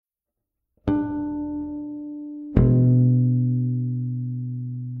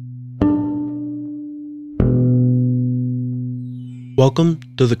Welcome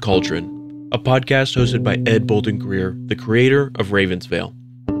to The Cauldron, a podcast hosted by Ed Bolden-Greer, the creator of Vail.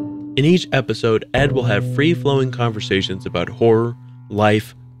 In each episode, Ed will have free-flowing conversations about horror,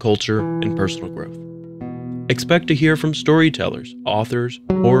 life, culture, and personal growth. Expect to hear from storytellers, authors,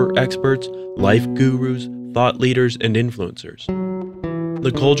 horror experts, life gurus, thought leaders, and influencers.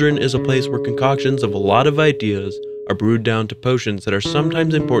 The Cauldron is a place where concoctions of a lot of ideas are brewed down to potions that are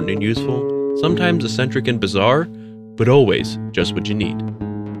sometimes important and useful, sometimes eccentric and bizarre, but always just what you need.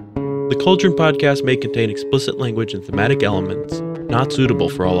 The Cauldron podcast may contain explicit language and thematic elements not suitable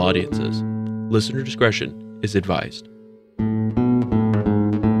for all audiences. Listener discretion is advised.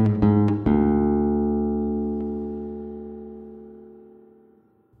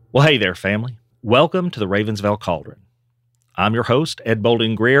 Well, hey there, family. Welcome to the Vail Cauldron. I'm your host, Ed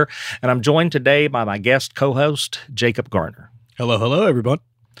Bolden-Greer, and I'm joined today by my guest co-host, Jacob Garner. Hello, everyone.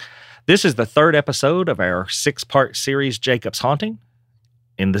 This is the third episode of our 6-part series, Jacob's Haunting.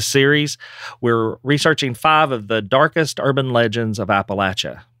 In this series, we're researching 5 of the darkest urban legends of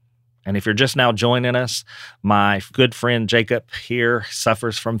Appalachia. And if you're just now joining us, my good friend Jacob here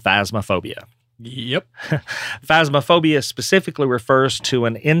suffers from phasmophobia. Yep. Phasmophobia specifically refers to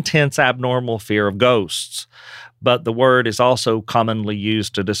an intense abnormal fear of ghosts, but the word is also commonly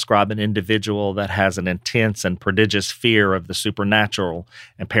used to describe an individual that has an intense and prodigious fear of the supernatural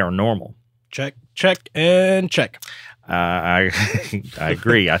and paranormal. Check, and check. I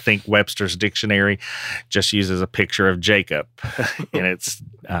agree. I think Webster's dictionary just uses a picture of Jacob in its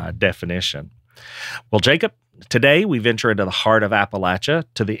definition. Well, Jacob, today we venture into the heart of Appalachia,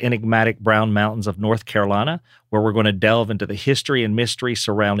 to the enigmatic Brown Mountains of North Carolina, where we're going to delve into the history and mystery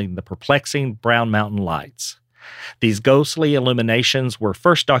surrounding the perplexing Brown Mountain Lights. These ghostly illuminations were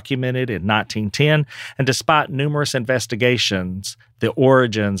first documented in 1910, and despite numerous investigations, the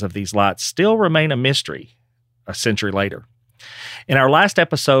origins of these lights still remain a mystery a century later. In our last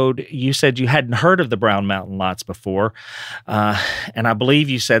episode, you said you hadn't heard of the Brown Mountain Lights before, and I believe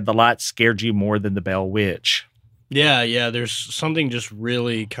you said the lights scared you more than the Bell Witch. Yeah, there's something just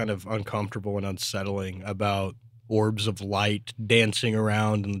really kind of uncomfortable and unsettling about orbs of light dancing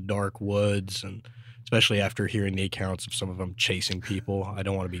around in the dark woods, and especially after hearing the accounts of some of them chasing people. I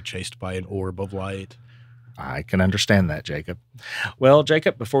don't want to be chased by an orb of light. I can understand that, Jacob. Well,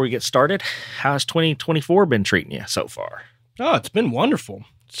 Jacob, before we get started, how's 2024 been treating you so far? Oh, it's been wonderful.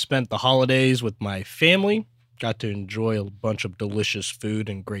 Spent the holidays with my family. Got to enjoy a bunch of delicious food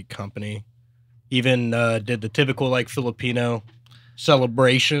and great company. Even did the typical Filipino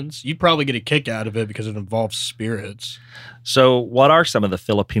celebrations. You'd probably get a kick out of it because it involves spirits. So what are some of the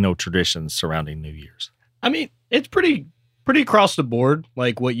Filipino traditions surrounding New Year's? I mean, it's pretty across the board,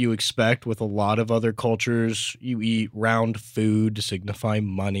 like what you expect with a lot of other cultures. You eat round food to signify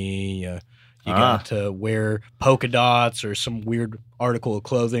money. You got to wear polka dots or some weird article of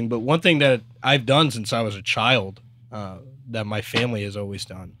clothing. But one thing that I've done since I was a child, that my family has always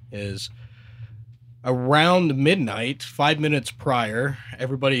done, is around midnight, 5 minutes prior,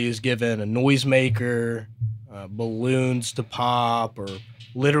 everybody is given a noisemaker, balloons to pop, or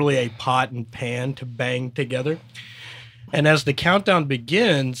literally a pot and pan to bang together. And as the countdown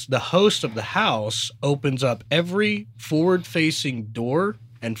begins, the host of the house opens up every forward-facing door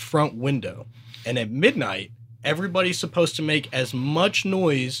and front window. And at midnight, everybody's supposed to make as much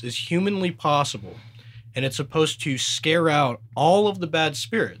noise as humanly possible. And it's supposed to scare out all of the bad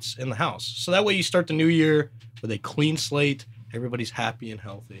spirits in the house. So that way you start the new year with a clean slate. Everybody's happy and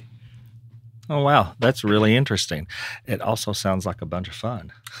healthy. Oh, wow. That's really interesting. It also sounds like a bunch of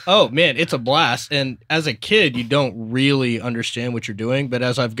fun. Oh, man, it's a blast. And as a kid, you don't really understand what you're doing. But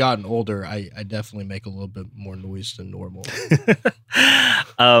as I've gotten older, I definitely make a little bit more noise than normal.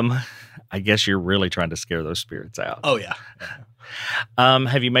 I guess you're really trying to scare those spirits out. Oh, yeah.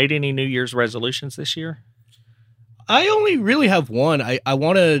 Have you made any New Year's resolutions this year? I only really have one. I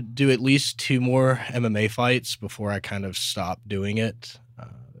want to do at least 2 more MMA fights before I kind of stop doing it.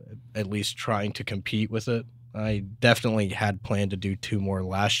 At least trying to compete with it. I definitely had planned to do 2 more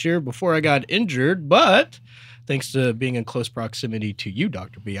last year before I got injured, but thanks to being in close proximity to you,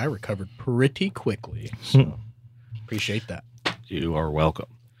 Dr. B, I recovered pretty quickly. So appreciate that. You are welcome.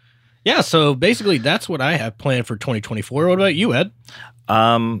 Yeah, so basically that's what I have planned for 2024. What about you, Ed?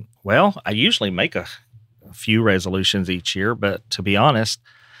 Well, I usually make a few resolutions each year, but to be honest,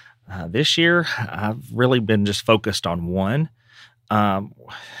 this year I've really been just focused on one.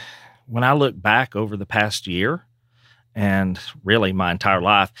 When I look back over the past year and really my entire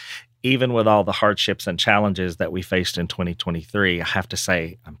life, even with all the hardships and challenges that we faced in 2023, I have to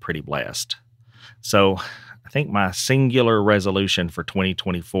say I'm pretty blessed. So I think my singular resolution for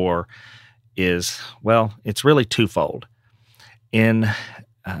 2024 is, well, it's really twofold. In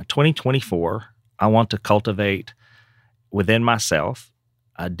 2024, I want to cultivate within myself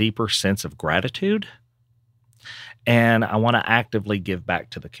a deeper sense of gratitude, and I want to actively give back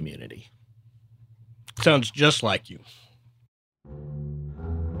to the community. Sounds just like you.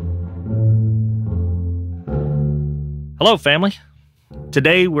 Hello, family.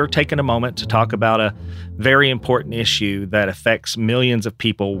 Today, we're taking a moment to talk about a very important issue that affects millions of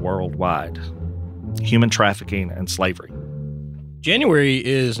people worldwide: human trafficking and slavery. January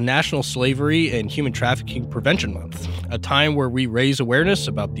is National Slavery and Human Trafficking Prevention Month, a time where we raise awareness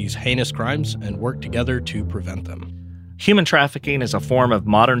about these heinous crimes and work together to prevent them. Human trafficking is a form of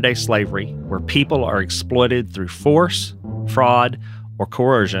modern-day slavery where people are exploited through force, fraud, or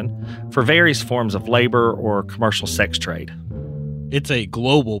coercion for various forms of labor or commercial sex trade. It's a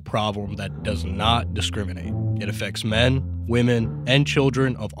global problem that does not discriminate. It affects men, women, and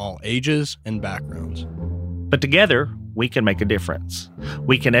children of all ages and backgrounds. But together, we can make a difference.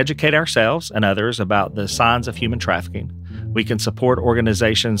 We can educate ourselves and others about the signs of human trafficking. We can support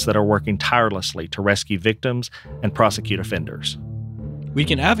organizations that are working tirelessly to rescue victims and prosecute offenders. We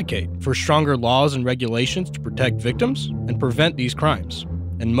can advocate for stronger laws and regulations to protect victims and prevent these crimes.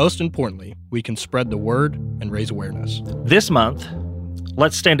 And most importantly, we can spread the word and raise awareness. This month,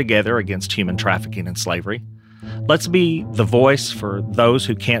 let's stand together against human trafficking and slavery. Let's be the voice for those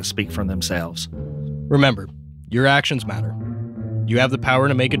who can't speak for themselves. Remember, your actions matter. You have the power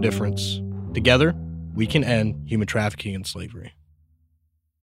to make a difference. Together, we can end human trafficking and slavery.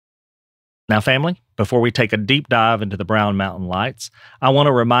 Now, family, before we take a deep dive into the Brown Mountain Lights, I want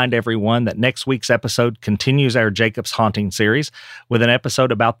to remind everyone that next week's episode continues our Jacob's Haunting series with an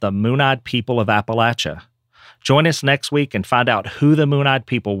episode about the Moon-Eyed People of Appalachia. Join us next week and find out who the Moon-Eyed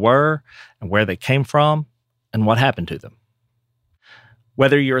People were and where they came from and what happened to them.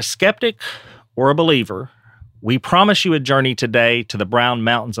 Whether you're a skeptic or a believer, we promise you a journey today to the Brown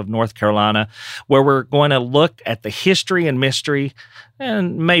Mountains of North Carolina, where we're going to look at the history and mystery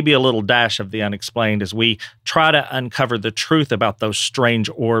and maybe a little dash of the unexplained as we try to uncover the truth about those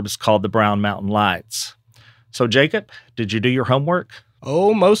strange orbs called the Brown Mountain Lights. So, Jacob, did you do your homework?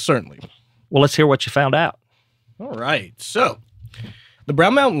 Oh, most certainly. Well, let's hear what you found out. All right. So, the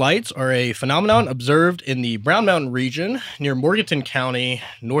Brown Mountain Lights are a phenomenon observed in the Brown Mountain region near Morganton County,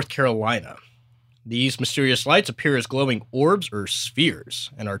 North Carolina. These mysterious lights appear as glowing orbs or spheres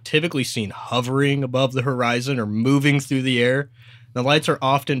and are typically seen hovering above the horizon or moving through the air. The lights are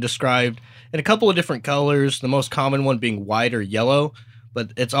often described in a couple of different colors, the most common one being white or yellow,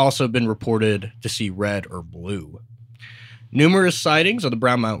 but it's also been reported to see red or blue. Numerous sightings of the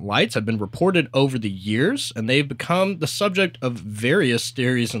Brown Mountain Lights have been reported over the years, and they've become the subject of various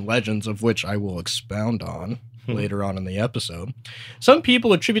theories and legends, of which I will expound on later on in the episode. Some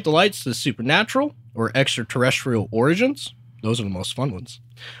people attribute the lights to supernatural or extraterrestrial origins. Those are the most fun ones.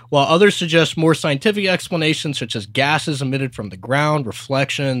 While others suggest more scientific explanations, such as gases emitted from the ground,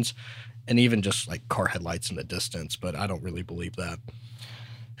 reflections, and even just like car headlights in the distance, but I don't really believe that.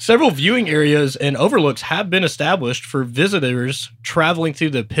 Several viewing areas and overlooks have been established for visitors traveling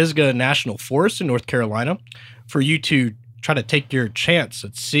through the Pisgah National Forest in North Carolina for you to try to take your chance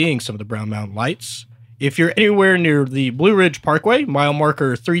at seeing some of the Brown Mountain Lights. If you're anywhere near the Blue Ridge Parkway, mile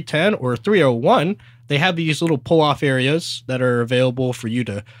marker 310 or 301, they have these little pull-off areas that are available for you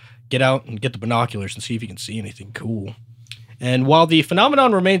to get out and get the binoculars and see if you can see anything cool. And while the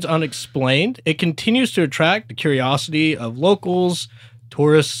phenomenon remains unexplained, it continues to attract the curiosity of locals,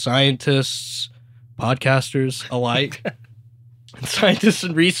 tourists, scientists, podcasters alike. Scientists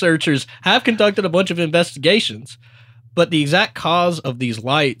and researchers have conducted a bunch of investigations, but the exact cause of these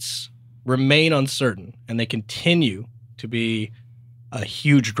lights remain uncertain, and they continue to be a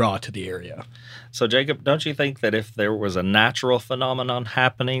huge draw to the area. So, Jacob, don't you think that if there was a natural phenomenon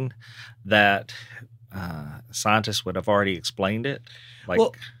happening, that scientists would have already explained it?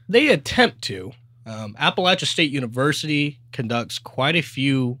 Well, they attempt to. Appalachia State University conducts quite a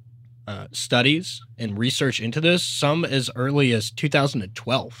few studies and research into this, some as early as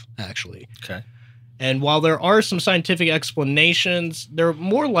 2012, actually. Okay. And while there are some scientific explanations, they're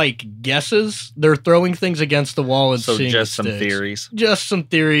more like guesses. They're throwing things against the wall and seeing just what some sticks. theories. Just some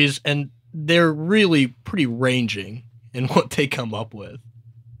theories, and they're really pretty ranging in what they come up with.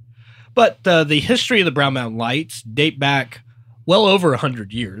 But the history of the Brown Mountain Lights date back well over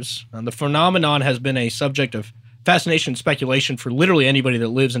 100 years. The phenomenon has been a subject of fascination and speculation for literally anybody that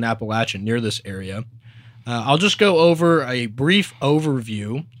lives in Appalachia near this area. I'll just go over a brief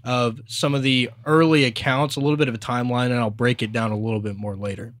overview of some of the early accounts, a little bit of a timeline, and I'll break it down a little bit more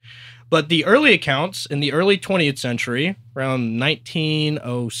later. But the early accounts in the early 20th century, around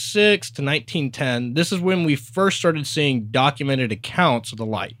 1906 to 1910, this is when we first started seeing documented accounts of the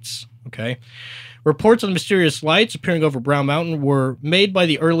lights, okay? Reports of the mysterious lights appearing over Brown Mountain were made by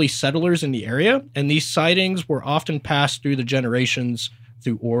the early settlers in the area, and these sightings were often passed through the generations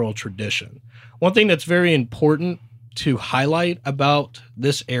through oral tradition. One thing that's very important to highlight about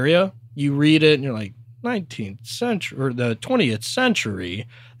this area, you read it and you're like, 19th century or the 20th century,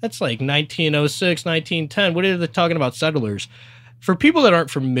 that's like 1906, 1910. What are they talking about settlers? For people that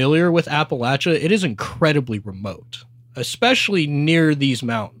aren't familiar with Appalachia, it is incredibly remote, especially near these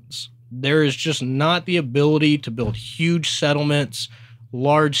mountains. There is just not the ability to build huge settlements,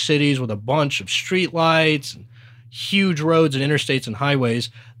 large cities with a bunch of streetlights, and huge roads and interstates and highways.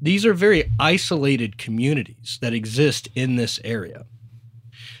 These are very isolated communities that exist in this area.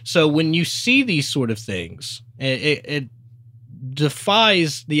 So when you see these sort of things, it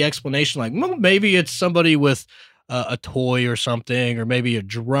defies the explanation like, well, maybe it's somebody with a toy or something, or maybe a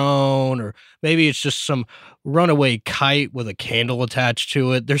drone, or maybe it's just some runaway kite with a candle attached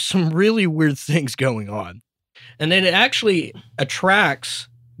to it. There's some really weird things going on. And then it actually attracts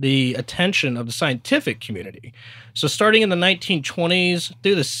the attention of the scientific community. So starting in the 1920s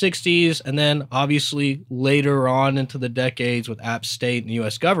through the 60s, and then obviously later on into the decades with App State and the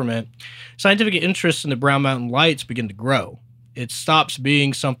U.S. government, scientific interest in the Brown Mountain Lights begin to grow. It stops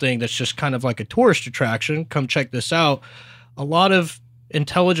being something that's just kind of like a tourist attraction. Come check this out. A lot of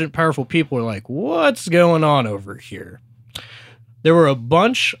intelligent, powerful people are like, what's going on over here? There were a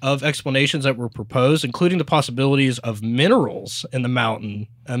bunch of explanations that were proposed, including the possibilities of minerals in the mountain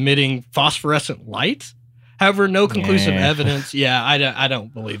emitting phosphorescent light. However, no conclusive evidence. Yeah, I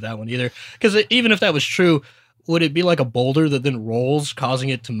don't believe that one either. Because even if that was true, would it be like a boulder that then rolls, causing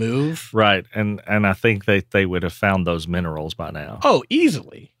it to move? Right, and I think they would have found those minerals by now. Oh,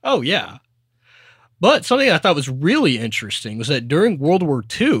 easily. Oh, yeah. But something I thought was really interesting was that during World War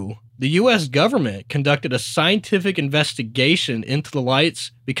II, the U.S. government conducted a scientific investigation into the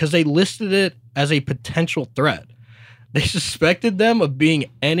lights because they listed it as a potential threat. They suspected them of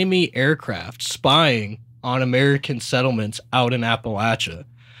being enemy aircraft spying on American settlements out in Appalachia.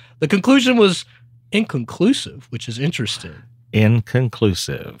 The conclusion was inconclusive, which is interesting.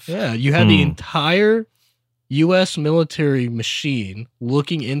 Inconclusive. Yeah, you had the entire U.S. military machine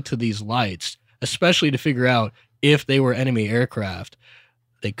looking into these lights, especially to figure out if they were enemy aircraft.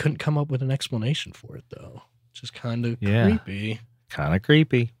 They couldn't come up with an explanation for it, though, which is kind of creepy. Kind of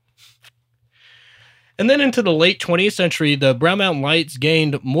creepy. And then into the late 20th century, the Brown Mountain Lights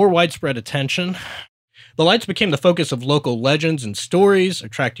gained more widespread attention. The lights became the focus of local legends and stories,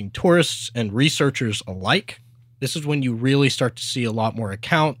 attracting tourists and researchers alike. This is when you really start to see a lot more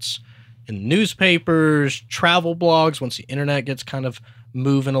accounts in newspapers, travel blogs, once the internet gets kind of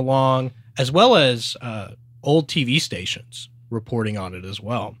moving along, as well as old TV stations reporting on it as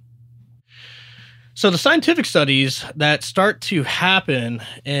well. So the scientific studies that start to happen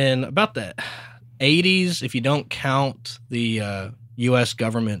in about the 80s, if you don't count the U.S.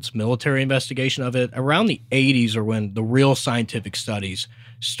 government's military investigation of it, around the 80s are when the real scientific studies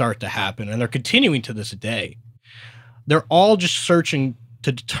start to happen, and they're continuing to this day. They're all just searching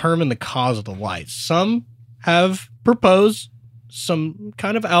to determine the cause of the lights. Some have proposed some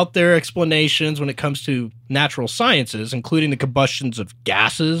kind of out there explanations when it comes to natural sciences, including the combustions of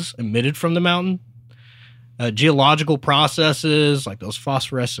gases emitted from the mountain, geological processes like those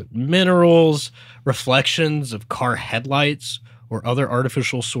phosphorescent minerals, reflections of car headlights, or other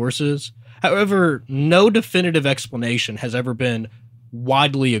artificial sources. However, no definitive explanation has ever been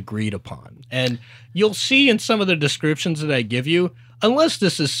widely agreed upon. And you'll see in some of the descriptions that I give you, unless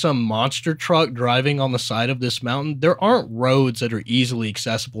this is some monster truck driving on the side of this mountain, there aren't roads that are easily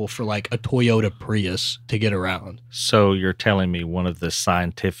accessible for like a Toyota Prius to get around. So you're telling me one of the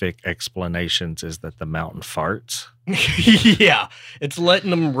scientific explanations is that the mountain farts? Yeah, it's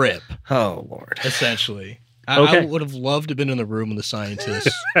letting them rip. Oh, Lord. Essentially. Okay. I would have loved to have been in the room when the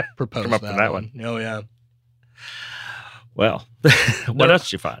scientists proposed Come up with that one. Oh, yeah. Well, what else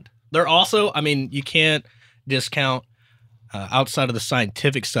did you find? They're also, I mean, you can't discount outside of the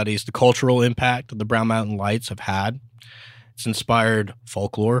scientific studies, the cultural impact the Brown Mountain Lights have had. It's inspired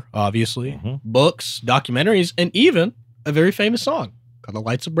folklore, obviously, books, documentaries, and even a very famous song called The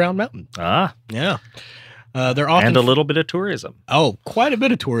Lights of Brown Mountain. Ah. Yeah. They're often and a little bit of tourism. Oh, quite a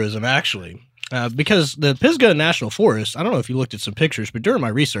bit of tourism, actually. Because the Pisgah National Forest, I don't know if you looked at some pictures, but during my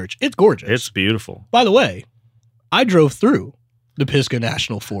research, it's gorgeous. It's beautiful. By the way, I drove through the Pisgah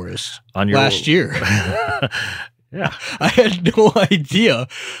National Forest On your last year. Yeah. I had no idea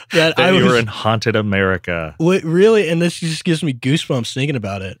that You were in haunted America. Really, and this just gives me goosebumps thinking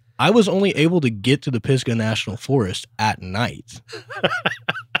about it. I was only able to get to the Pisgah National Forest at night.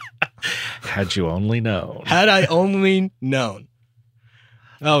 Had you only known. Had I only known.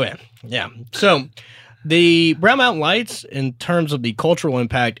 Oh, man. Yeah. So the Brown Mountain Lights, in terms of the cultural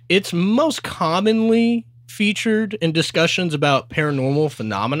impact, it's most commonly featured in discussions about paranormal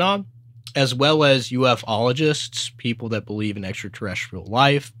phenomena, as well as ufologists, people that believe in extraterrestrial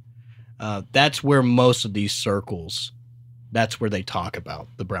life. That's where most of these circles, that's where they talk about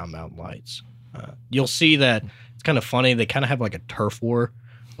the Brown Mountain Lights. You'll see that it's kind of funny. They kind of have like a turf war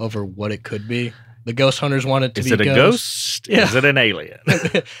over what it could be. The ghost hunters want it to be Is it a ghost? Yeah. Is it an alien?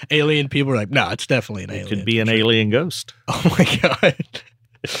 Alien people are like, no, it's definitely an alien. It could be an alien ghost. Oh my God.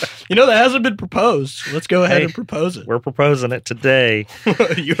 That hasn't been proposed. Let's go ahead and propose it. We're proposing it today You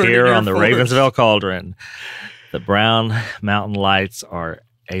heard it here on the first. Ravensville Cauldron. The Brown Mountain Lights are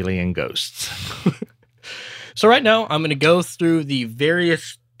alien ghosts. So right now, I'm going to go through the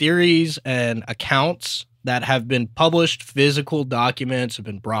various theories and accounts that have been published. Physical documents have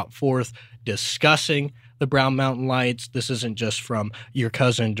been brought forth discussing the Brown Mountain Lights. This isn't just from your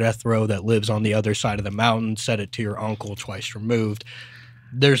cousin Jethro that lives on the other side of the mountain, said it to your uncle twice removed.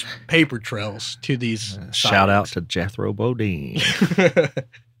 There's paper trails to these Shout out sightings. to Jethro Bodine.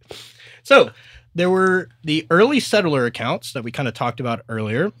 So there were the early settler accounts that we kind of talked about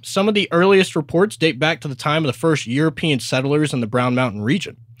earlier. Some of the earliest reports date back to the time of the first European settlers in the Brown Mountain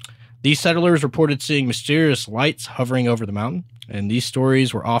region. These settlers reported seeing mysterious lights hovering over the mountain, and these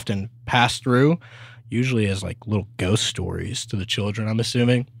stories were often passed through, usually as like little ghost stories to the children, I'm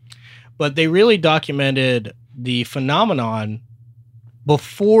assuming. But they really documented the phenomenon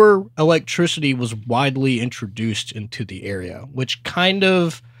before electricity was widely introduced into the area, which kind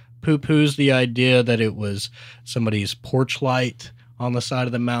of poo-poos the idea that it was somebody's porch light on the side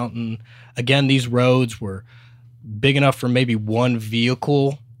of the mountain. Again, these roads were big enough for maybe one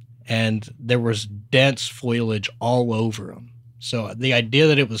vehicle, and there was dense foliage all over them. So the idea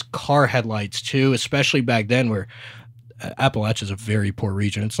that it was car headlights too, especially back then where Appalachia is a very poor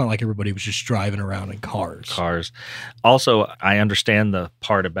region. It's not like everybody was just driving around in cars. Also, I understand the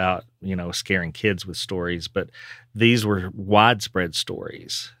part about, scaring kids with stories, but these were widespread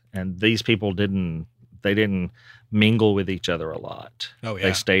stories. And these people didn't mingle with each other a lot. Oh, yeah.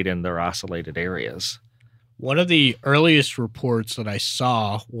 They stayed in their isolated areas. One of the earliest reports that I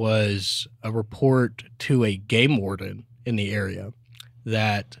saw was a report to a game warden in the area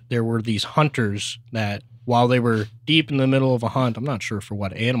that there were these hunters that, while they were deep in the middle of a hunt, I'm not sure for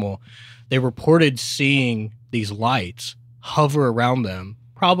what animal, they reported seeing these lights hover around them,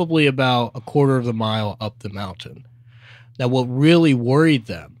 probably about a quarter of the mile up the mountain. Now, what really worried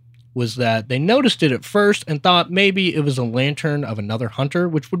them was that they noticed it at first and thought maybe it was a lantern of another hunter,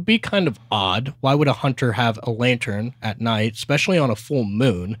 which would be kind of odd. Why would a hunter have a lantern at night, especially on a full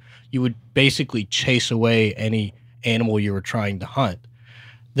moon? You would basically chase away any animal you were trying to hunt.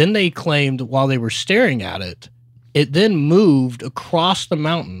 Then they claimed while they were staring at it, it then moved across the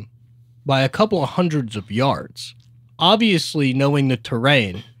mountain by a couple of hundreds of yards. Obviously, knowing the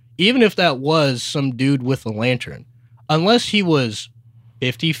terrain, even if that was some dude with a lantern, unless he was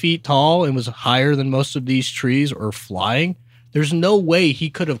 50 feet tall and was higher than most of these trees or flying, there's no way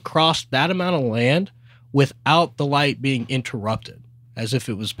he could have crossed that amount of land without the light being interrupted, as if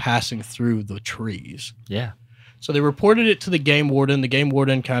it was passing through the trees. Yeah. So they reported it to the game warden. The game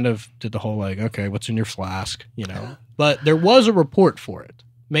warden kind of did the whole like, okay, what's in your flask, But there was a report for it,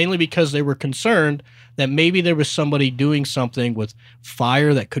 mainly because they were concerned that maybe there was somebody doing something with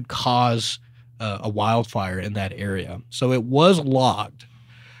fire that could cause a wildfire in that area. So it was logged.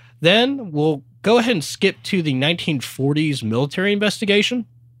 Then we'll go ahead and skip to the 1940s military investigation.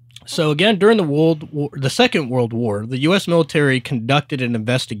 So again, during the Second World War, the U.S. military conducted an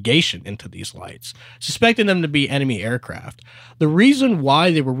investigation into these lights, suspecting them to be enemy aircraft. The reason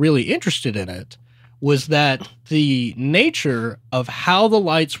why they were really interested in it was that the nature of how the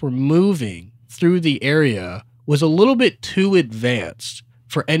lights were moving through the area was a little bit too advanced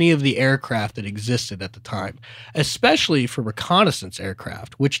for any of the aircraft that existed at the time, especially for reconnaissance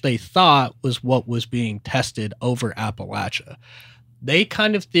aircraft, which they thought was what was being tested over Appalachia. They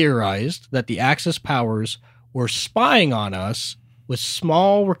kind of theorized that the Axis powers were spying on us with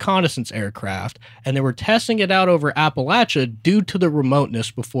small reconnaissance aircraft, and they were testing it out over Appalachia due to the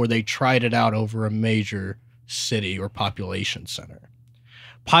remoteness before they tried it out over a major city or population center.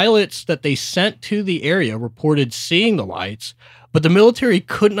 Pilots that they sent to the area reported seeing the lights, but the military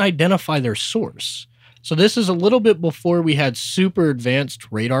couldn't identify their source. So this is a little bit before we had super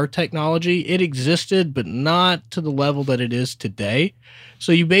advanced radar technology. It existed, but not to the level that it is today.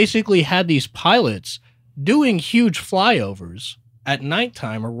 So you basically had these pilots doing huge flyovers at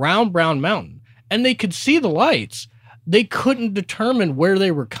nighttime around Brown Mountain, and they could see the lights. They couldn't determine where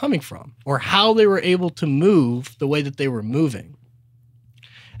they were coming from or how they were able to move the way that they were moving.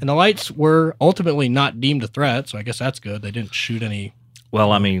 And the lights were ultimately not deemed a threat, so I guess that's good. They didn't shoot any.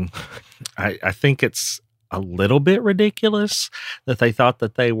 Well, I mean, I think it's a little bit ridiculous that they thought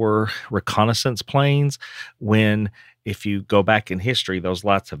that they were reconnaissance planes when, if you go back in history, those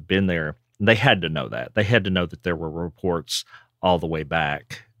lights have been there. They had to know that. They had to know that there were reports all the way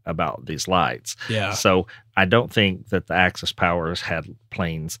back about these lights. Yeah. So I don't think that the Axis powers had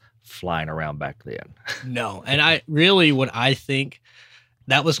planes flying around back then. No. And what I think,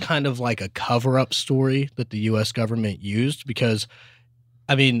 that was kind of like a cover-up story that the U.S. government used because,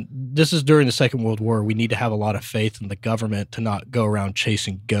 I mean, this is during the Second World War. We need to have a lot of faith in the government to not go around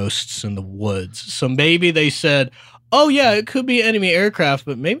chasing ghosts in the woods. So maybe they said, oh, yeah, it could be enemy aircraft,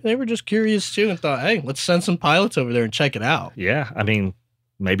 but maybe they were just curious too and thought, hey, let's send some pilots over there and check it out. Yeah, I mean,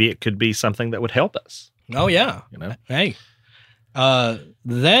 maybe it could be something that would help us. Oh, yeah. You know? Hey.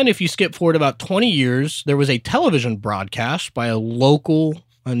 Then if you skip forward about 20 years, there was a television broadcast by a local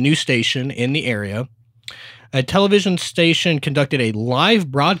news station in the area. A television station conducted a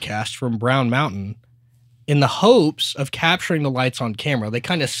live broadcast from Brown Mountain in the hopes of capturing the lights on camera. They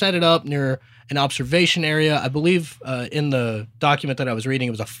kind of set it up near an observation area. I believe in the document that I was reading,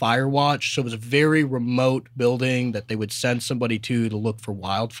 it was a fire watch. So it was a very remote building that they would send somebody to look for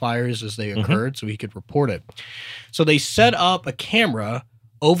wildfires as they occurred so he could report it. So they set up a camera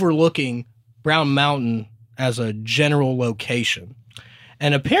overlooking Brown Mountain as a general location.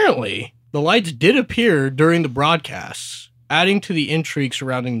 And apparently the lights did appear during the broadcasts, adding to the intrigue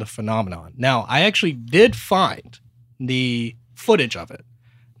surrounding the phenomenon. Now, I actually did find the footage of it.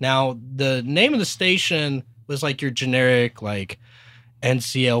 Now, the name of the station was like your generic, like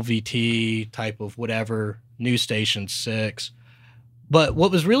NCLVT type of whatever, news station 6. But what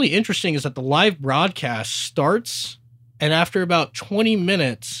was really interesting is that the live broadcast starts, and after about 20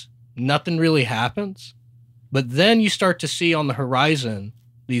 minutes, nothing really happens. But then you start to see on the horizon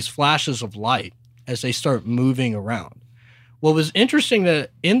these flashes of light as they start moving around. What was interesting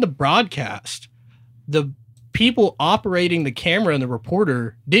that in the broadcast, the people operating the camera and the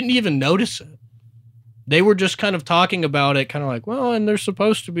reporter didn't even notice it. They were just kind of talking about it, kind of like, well, and there's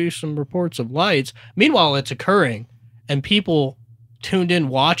supposed to be some reports of lights. Meanwhile, it's occurring, and people tuned in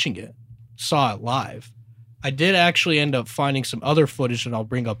watching it, saw it live. I did actually end up finding some other footage that I'll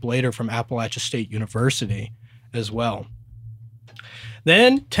bring up later from Appalachia State University as well.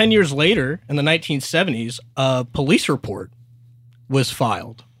 Then, 10 years later, in the 1970s, a police report was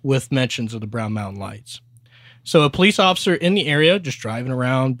filed with mentions of the Brown Mountain lights. So a police officer in the area, just driving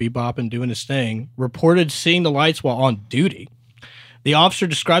around, bebopping, doing his thing, reported seeing the lights while on duty. The officer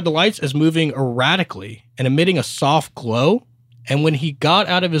described the lights as moving erratically and emitting a soft glow, and when he got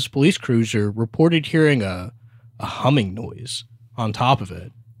out of his police cruiser, reported hearing a humming noise on top of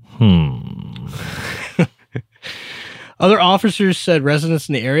it. Other officers said residents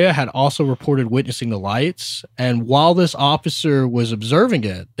in the area had also reported witnessing the lights, and while this officer was observing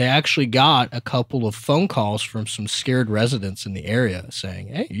it, they actually got a couple of phone calls from some scared residents in the area saying,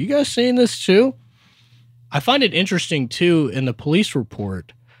 hey, you guys seeing this too? I find it interesting too in the police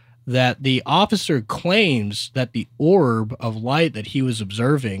report that the officer claims that the orb of light that he was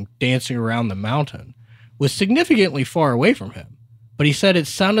observing dancing around the mountain was significantly far away from him, but he said it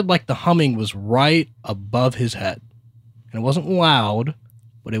sounded like the humming was right above his head. And it wasn't loud,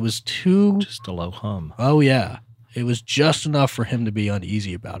 but it was just a low hum. Oh, yeah. It was just enough for him to be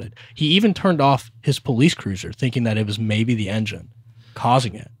uneasy about it. He even turned off his police cruiser, thinking that it was maybe the engine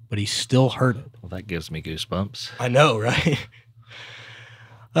causing it, but he still heard it. Well, that gives me goosebumps. I know, right?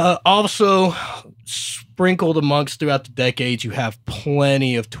 Also, sprinkled amongst throughout the decades, you have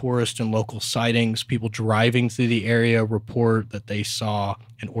plenty of tourist and local sightings. People driving through the area report that they saw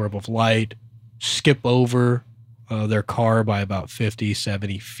an orb of light skip over their car by about 50,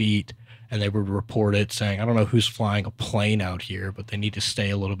 70 feet, and they would report it saying, I don't know who's flying a plane out here, but they need to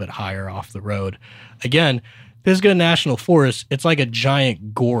stay a little bit higher off the road. Again, Pisgah National Forest, it's like a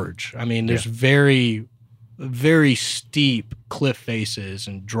giant gorge. I mean, there's very, very steep cliff faces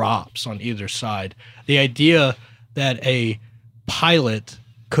and drops on either side. The idea that a pilot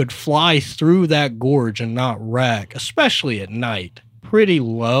could fly through that gorge and not wreck, especially at night, pretty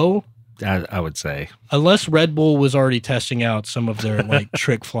low. I would say. Unless Red Bull was already testing out some of their like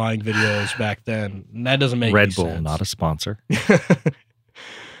trick flying videos back then. That doesn't make Red any Bull, sense. not a sponsor.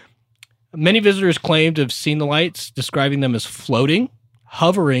 Many visitors claim to have seen the lights, describing them as floating,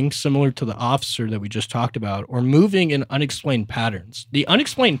 hovering, similar to the officer that we just talked about, or moving in unexplained patterns. The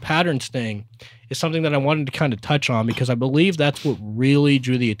unexplained patterns thing is something that I wanted to kind of touch on because I believe that's what really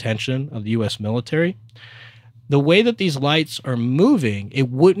drew the attention of the U.S. military. The way that these lights are moving, it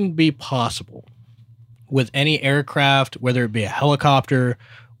wouldn't be possible with any aircraft, whether it be a helicopter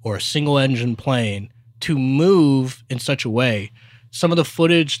or a single-engine plane, to move in such a way. Some of the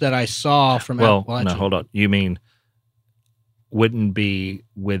footage that I saw from no, hold on. You mean wouldn't be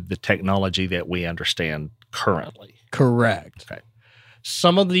with the technology that we understand currently? Correct. Okay.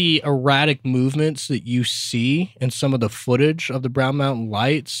 Some of the erratic movements that you see in some of the footage of the Brown Mountain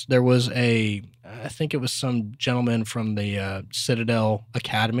Lights, there was I think it was some gentleman from the Citadel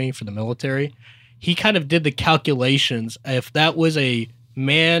Academy for the military. He kind of did the calculations. If that was a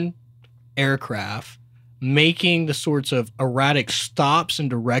manned aircraft making the sorts of erratic stops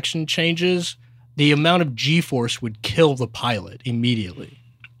and direction changes, the amount of G-force would kill the pilot immediately,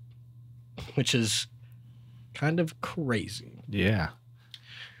 which is kind of crazy. Yeah.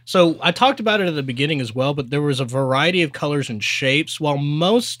 So I talked about it at the beginning as well, but there was a variety of colors and shapes. While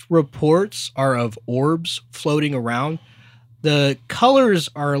most reports are of orbs floating around, the colors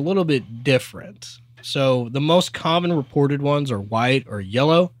are a little bit different. So the most common reported ones are white or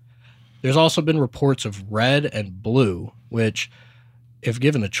yellow. There's also been reports of red and blue, which, if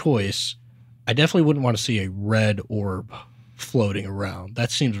given a choice, I definitely wouldn't want to see a red orb floating around.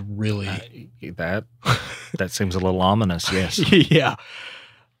 That seems really... that seems a little ominous, yes. Yeah.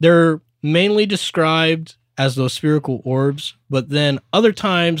 They're mainly described as those spherical orbs, but then other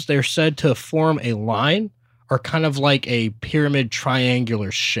times they're said to form a line or kind of like a pyramid triangular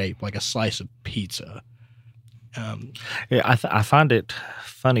shape, like a slice of pizza. Yeah, I find it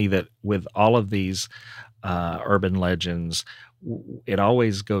funny that with all of these urban legends, it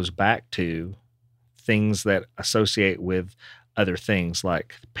always goes back to things that associate with other things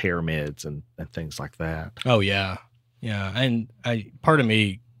like pyramids and things like that. Oh, yeah. Yeah. And part of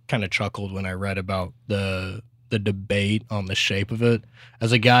me kind of chuckled when I read about the debate on the shape of it.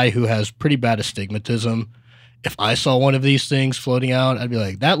 As a guy who has pretty bad astigmatism, if I saw one of these things floating out, I'd be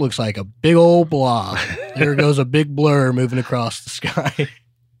like, that looks like a big old blob. There goes a big blur moving across the sky.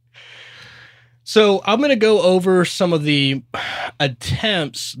 So I'm going to go over some of the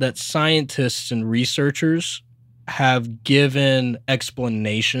attempts that scientists and researchers have given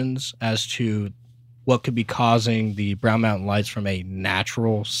explanations as to what could be causing the Brown Mountain Lights from a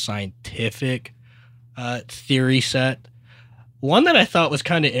natural scientific theory set. One that I thought was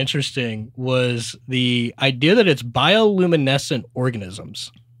kind of interesting was the idea that it's bioluminescent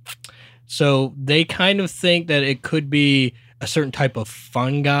organisms. So they kind of think that it could be a certain type of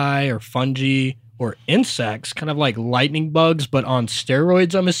fungi or fungi or insects, kind of like lightning bugs, but on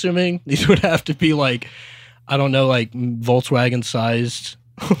steroids, I'm assuming. These would have to be like, I don't know, like Volkswagen-sized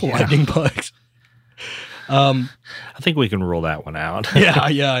lightning bugs. I think we can rule that one out.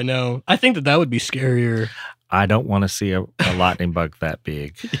 Yeah, I know. I think that would be scarier. I don't want to see a lightning bug that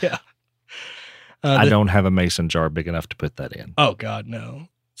big. Yeah. I don't have a mason jar big enough to put that in. Oh, God, no.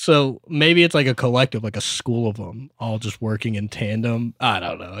 So maybe it's like a collective, like a school of them, all just working in tandem. I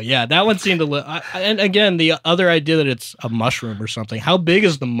don't know. Yeah, that one seemed and again, the other idea that it's a mushroom or something. How big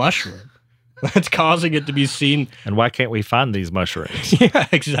is the mushroom that's causing it to be seen? And why can't we find these mushrooms? Yeah,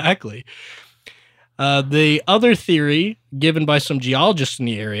 exactly. The other theory given by some geologists in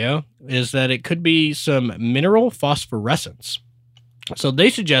the area is that it could be some mineral phosphorescence. So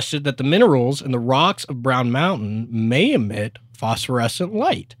they suggested that the minerals in the rocks of Brown Mountain may emit phosphorescent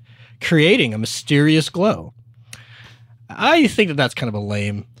light, creating a mysterious glow. I think that that's kind of a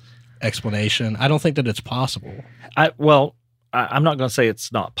lame explanation. I don't think that it's possible. I'm not going to say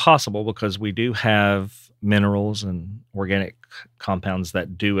it's not possible because we do have minerals and organic compounds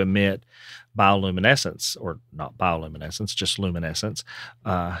that do emit bioluminescence, or not bioluminescence, just luminescence.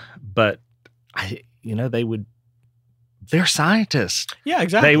 But they're scientists. Yeah,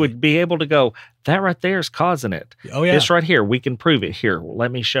 exactly. They would be able to go, that right there is causing it. Oh, yeah. This right here, we can prove it. Here,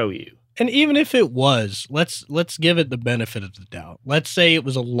 let me show you. And even if it was, let's give it the benefit of the doubt. Let's say it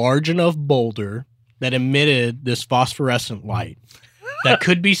was a large enough boulder that emitted this phosphorescent light that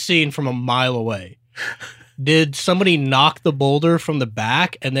could be seen from a mile away. Did somebody knock the boulder from the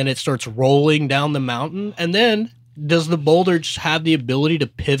back and then it starts rolling down the mountain? And then does the boulder just have the ability to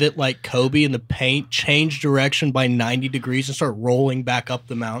pivot like Kobe in the paint, change direction by 90 degrees and start rolling back up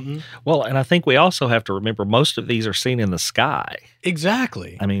the mountain? Well, and I think we also have to remember most of these are seen in the sky.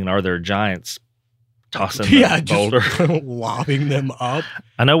 Exactly. I mean, are there giants tossing the boulder? Just lobbing them up?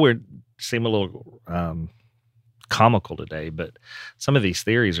 I know we seem a little comical today, but some of these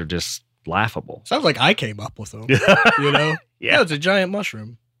theories are just laughable. Sounds like I came up with them. You know? Yeah. It's a giant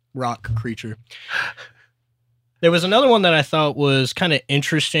mushroom rock creature. There was another one that I thought was kind of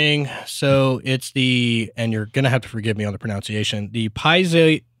interesting. So it's and you're going to have to forgive me on the pronunciation, the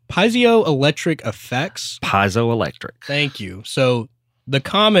piezoelectric effects. Piezoelectric. Thank you. So the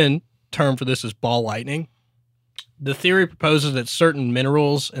common term for this is ball lightning. The theory proposes that certain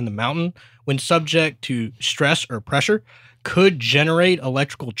minerals in the mountain, when subject to stress or pressure, could generate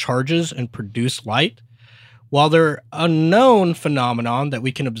electrical charges and produce light. While they're a known phenomenon that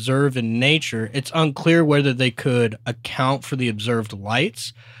we can observe in nature, it's unclear whether they could account for the observed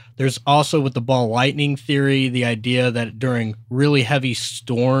lights. There's also, with the ball lightning theory, the idea that during really heavy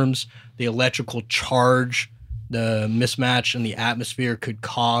storms, the electrical charge, the mismatch in the atmosphere could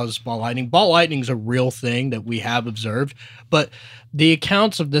cause ball lightning. Ball lightning is a real thing that we have observed, but the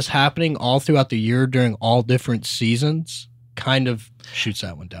accounts of this happening all throughout the year during all different seasons kind of shoots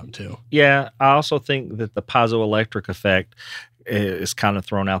that one down too. Yeah, I also think that the piezoelectric effect is kind of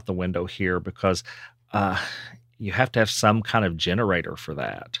thrown out the window here because you have to have some kind of generator for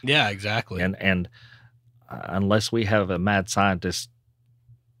that. Yeah, exactly. And unless we have a mad scientist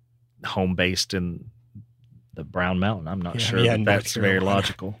home based in the Brown Mountain, I'm not sure that that's very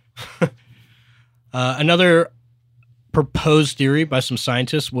logical. Another proposed theory by some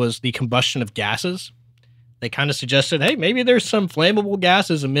scientists was the combustion of gases. They kind of suggested, hey, maybe there's some flammable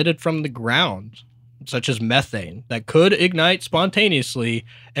gases emitted from the ground, such as methane, that could ignite spontaneously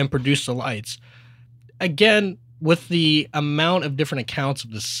and produce the lights. Again, with the amount of different accounts of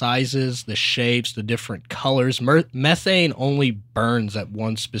the sizes, the shapes, the different colors, methane only burns at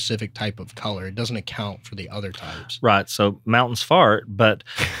one specific type of color. It doesn't account for the other types. Right. So mountains fart, but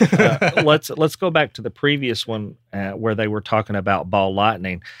let's go back to the previous one where they were talking about ball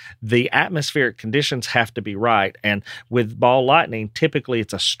lightning. The atmospheric conditions have to be right, and with ball lightning, typically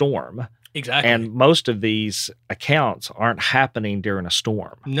it's a storm. Exactly. And most of these accounts aren't happening during a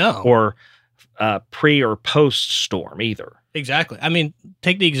storm. No. Or pre or post storm either. Exactly. I mean,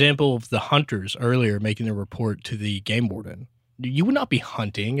 take the example of the hunters earlier making the report to the game warden. You would not be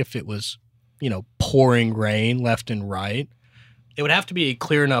hunting if it was, pouring rain left and right. It would have to be a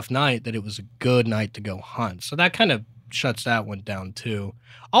clear enough night that it was a good night to go hunt. So that kind of shuts that one down too.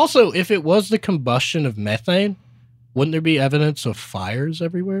 Also, if it was the combustion of methane, wouldn't there be evidence of fires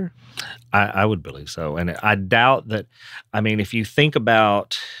everywhere? I would believe so. And I doubt that. I mean, if you think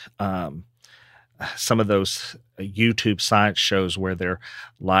about some of those YouTube science shows where they're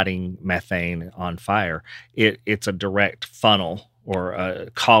lighting methane on fire, it's a direct funnel or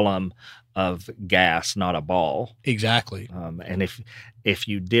a column of gas, not a ball. Exactly. And if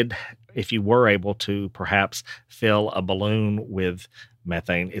you were able to perhaps fill a balloon with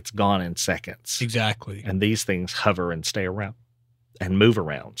methane, it's gone in seconds. Exactly. And these things hover and stay around and move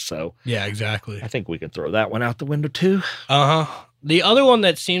around. So yeah, exactly. I think we could throw that one out the window too. Uh-huh. The other one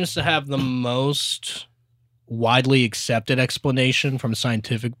that seems to have the most widely accepted explanation from a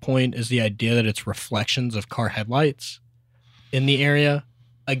scientific point is the idea that it's reflections of car headlights in the area.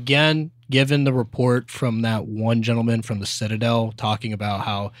 Again, given the report from that one gentleman from the Citadel talking about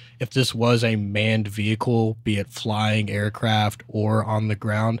how if this was a manned vehicle, be it flying aircraft or on the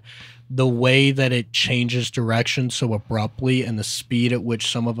ground, the way that it changes direction so abruptly and the speed at which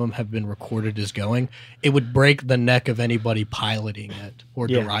some of them have been recorded as going, it would break the neck of anybody piloting it or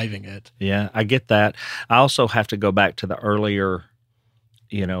deriving it. Yeah, I get that. I also have to go back to the earlier,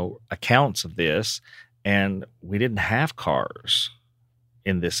 accounts of this, and we didn't have cars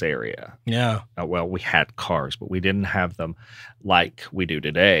in this area. Yeah. Well, we had cars, but we didn't have them like we do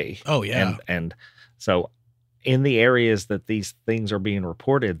today. Oh, yeah. And so in the areas that these things are being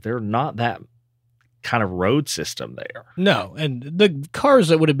reported, they're not that kind of road system there. No, and the cars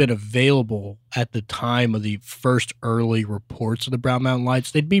that would have been available at the time of the first early reports of the Brown Mountain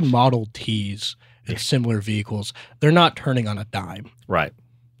Lights, they'd be Model Ts and similar vehicles. They're not turning on a dime. Right.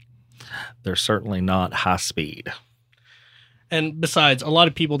 They're certainly not high speed. And besides, a lot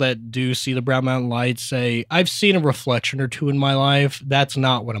of people that do see the Brown Mountain Lights say, I've seen a reflection or two in my life. That's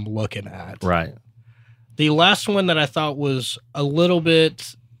not what I'm looking at. Right. The last one that I thought was a little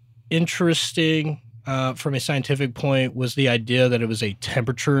bit interesting from a scientific point was the idea that it was a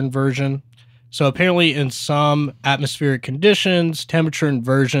temperature inversion. So apparently in some atmospheric conditions, temperature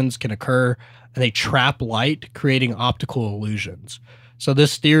inversions can occur and they trap light, creating optical illusions. So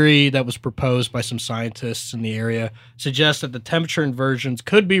this theory that was proposed by some scientists in the area suggests that the temperature inversions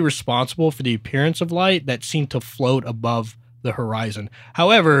could be responsible for the appearance of light that seemed to float above the horizon.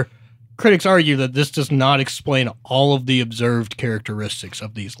 However, critics argue that this does not explain all of the observed characteristics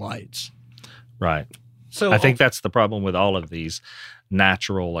of these lights. Right. So I think that's the problem with all of these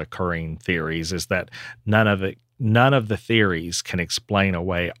natural occurring theories is that none of the theories can explain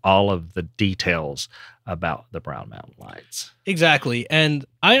away all of the details about the Brown Mountain Lights. Exactly. And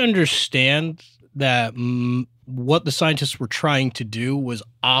I understand that what the scientists were trying to do was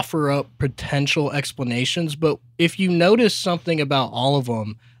offer up potential explanations. But if you notice something about all of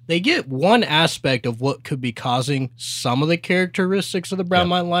them, they get one aspect of what could be causing some of the characteristics of the Brown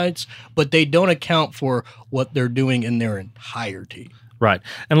Mountain Lights, but they don't account for what they're doing in their entirety. Right.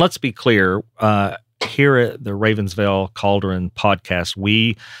 And let's be clear, here at the Ravensvale Cauldron podcast,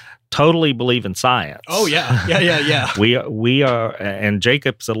 we totally believe in science. Oh, yeah. We are, and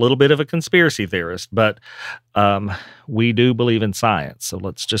Jacob's a little bit of a conspiracy theorist, but we do believe in science. So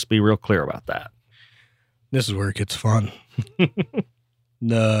let's just be real clear about that. This is where it gets fun.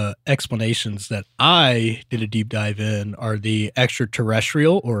 The explanations that I did a deep dive in are the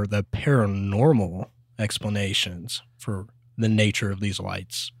extraterrestrial or the paranormal explanations for the nature of these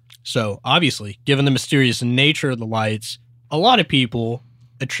lights. So obviously, given the mysterious nature of the lights, a lot of people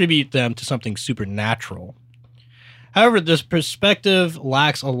attribute them to something supernatural. However, this perspective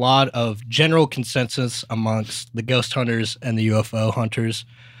lacks a lot of general consensus amongst the ghost hunters and the UFO hunters.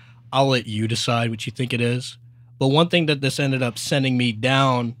 I'll let you decide what you think it is. But one thing that this ended up sending me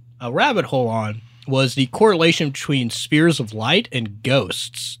down a rabbit hole on was the correlation between spheres of light and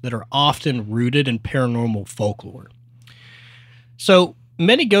ghosts that are often rooted in paranormal folklore. So,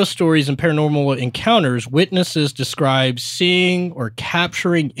 many ghost stories and paranormal encounters, witnesses describe seeing or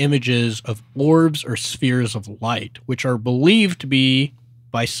capturing images of orbs or spheres of light, which are believed to be,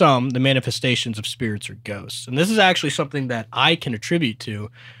 by some, the manifestations of spirits or ghosts. And this is actually something that I can attribute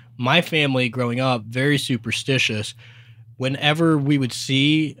to. My family, growing up, very superstitious. Whenever we would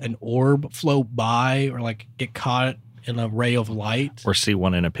see an orb float by or like get caught in a ray of light. Or see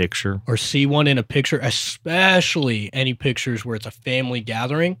one in a picture. Especially any pictures where it's a family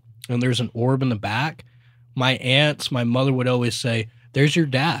gathering and there's an orb in the back. My aunts, my mother would always say, there's your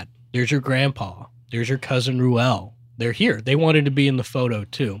dad, there's your grandpa, there's your cousin Ruel. They're here. They wanted to be in the photo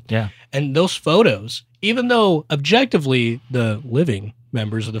too. Yeah. And those photos, even though objectively the living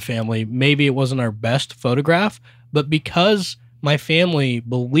members of the family, maybe it wasn't our best photograph, but because my family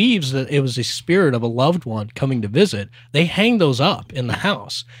believes that it was a spirit of a loved one coming to visit, they hang those up in the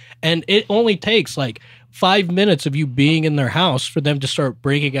house. And it only takes like 5 minutes of you being in their house for them to start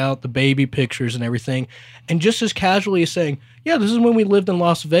breaking out the baby pictures and everything. And just as casually as saying, yeah, this is when we lived in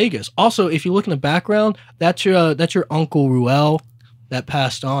Las Vegas. Also, if you look in the background, that's your Uncle Ruel that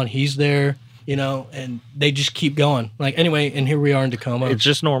passed on. He's there, and they just keep going. Like, anyway, and here we are in Tacoma. It's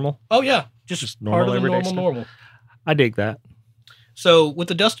just normal. Oh, yeah. Just part of the normal. I dig that. So with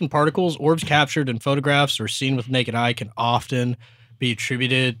the dust and particles, orbs captured in photographs or seen with naked eye can often be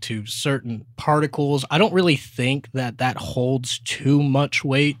attributed to certain particles. I don't really think that holds too much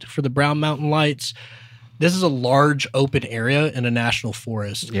weight for the Brown Mountain Lights. This is a large open area in a national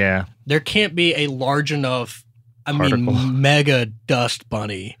forest. Yeah. There can't be a large enough, mega dust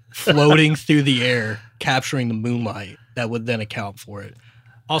bunny floating through the air, capturing the moonlight that would then account for it.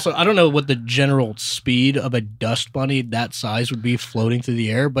 Also, I don't know what the general speed of a dust bunny that size would be floating through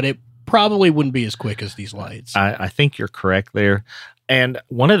the air, but it probably wouldn't be as quick as these lights. I think you're correct there. And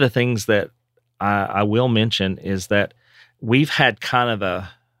one of the things that I will mention is that we've had kind of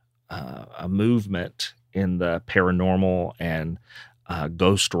a movement in the paranormal and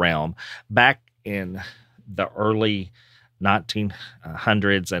ghost realm back in the early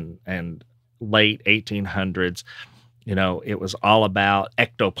 1900s and late 1800s. It was all about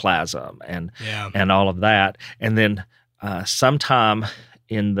ectoplasm and all of that. And then sometime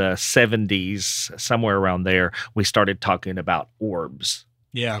in the 70s, somewhere around there, we started talking about orbs.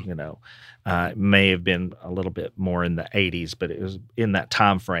 Yeah. It may have been a little bit more in the 80s, but it was in that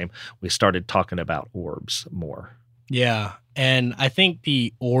time frame we started talking about orbs more. Yeah. And I think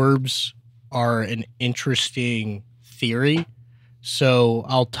the orbs are an interesting theory. So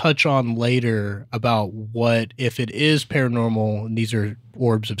I'll touch on later about what, if it is paranormal, and these are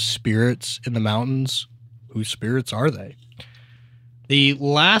orbs of spirits in the mountains, whose spirits are they? The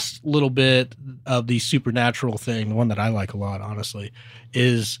last little bit of the supernatural thing, the one that I like a lot, honestly,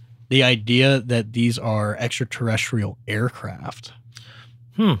 is the idea that these are extraterrestrial aircraft.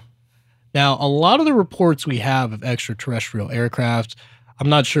 Now, a lot of the reports we have of extraterrestrial aircraft, I'm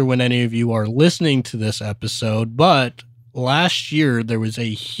not sure when any of you are listening to this episode, but last year, there was a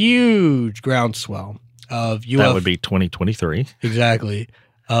huge groundswell of UFO. That would be 2023. Exactly.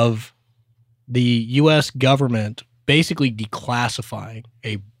 Of the U.S. government basically declassifying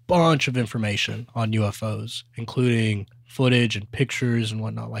a bunch of information on UFOs, including footage and pictures and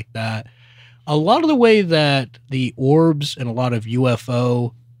whatnot like that. a lot of the way that the orbs and a lot of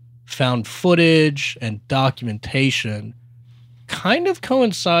UFO found footage and documentation kind of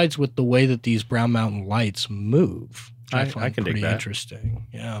coincides with the way that these Brown Mountain lights move. I find can dig pretty that. interesting.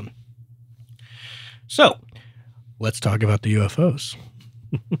 Yeah. So, let's talk about the UFOs.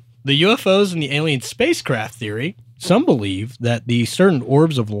 The UFOs and the alien spacecraft theory. Some believe that the certain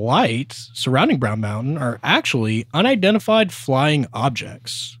orbs of light surrounding Brown Mountain are actually unidentified flying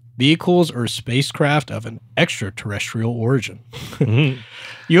objects, vehicles or spacecraft of an extraterrestrial origin.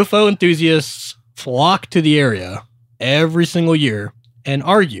 UFO enthusiasts flock to the area every single year and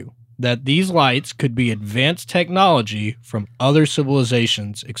argue that these lights could be advanced technology from other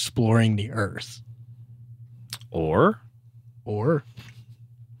civilizations exploring the Earth. Or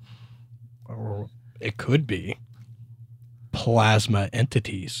it could be plasma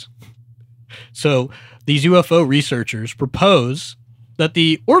entities. So these UFO researchers propose that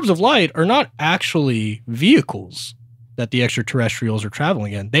the orbs of light are not actually vehicles that the extraterrestrials are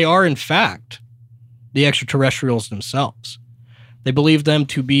traveling in. They are, in fact, the extraterrestrials themselves. They believe them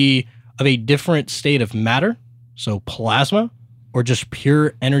to be of a different state of matter, so plasma, or just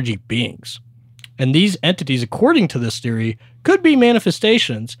pure energy beings. And these entities, according to this theory, could be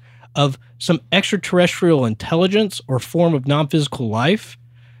manifestations of some extraterrestrial intelligence or form of non-physical life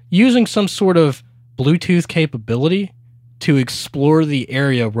using some sort of Bluetooth capability to explore the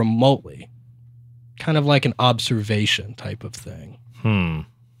area remotely. Kind of like an observation type of thing.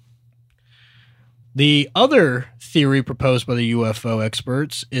 The other theory proposed by the UFO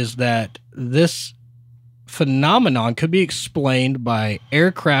experts is that this phenomenon could be explained by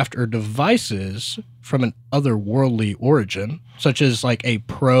aircraft or devices from an otherworldly origin, such as like a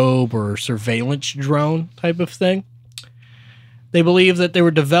probe or surveillance drone type of thing. They believe that they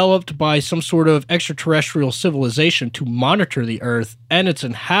were developed by some sort of extraterrestrial civilization to monitor the Earth and its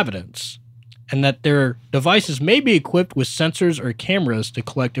inhabitants, and that their devices may be equipped with sensors or cameras to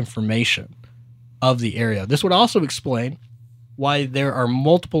collect information of the area. This would also explain why there are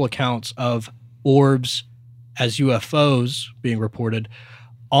multiple accounts of orbs as UFOs being reported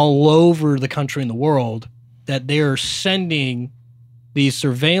all over the country and the world, that they are sending these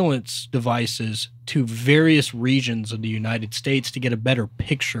surveillance devices to various regions of the United States to get a better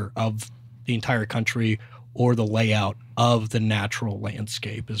picture of the entire country or the layout of the natural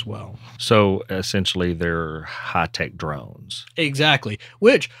landscape as well. So essentially they're high-tech drones. Exactly.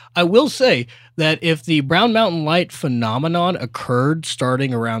 Which I will say that if the Brown Mountain Light phenomenon occurred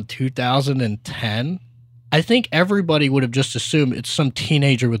starting around 2010, I think everybody would have just assumed it's some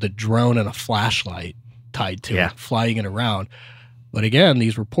teenager with a drone and a flashlight tied to it, flying it around. But again,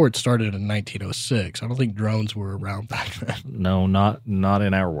 these reports started in 1906. I don't think drones were around back then. No, not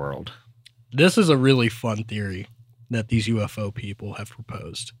in our world. This is a really fun theory that these UFO people have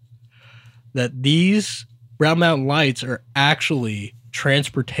proposed. That these Brown Mountain Lights are actually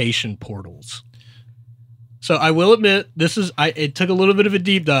transportation portals. So I will admit, it took a little bit of a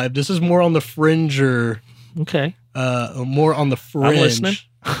deep dive. This is more on the fringer. Okay. More on the fringe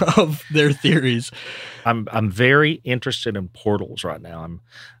of their theories. I'm very interested in portals right now.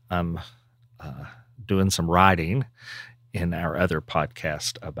 I'm doing some writing in our other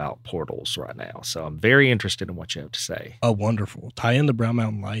podcast about portals right now. So I'm very interested in what you have to say. Oh, wonderful. Tie in the Brown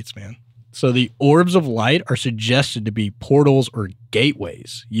Mountain Lights, man. So the orbs of light are suggested to be portals or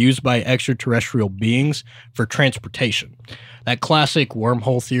gateways used by extraterrestrial beings for transportation. That classic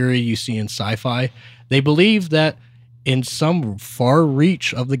wormhole theory you see in sci-fi, they believe that in some far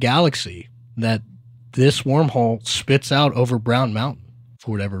reach of the galaxy that this wormhole spits out over Brown Mountain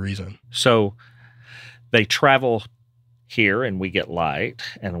for whatever reason. So they travel here and we get light,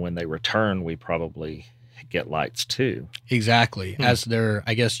 and when they return, we probably get lights too. Exactly. As they're,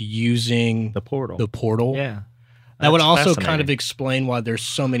 I guess, using the portal. Yeah. That would also kind of explain why there's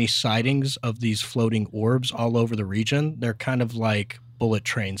so many sightings of these floating orbs all over the region. They're kind of like bullet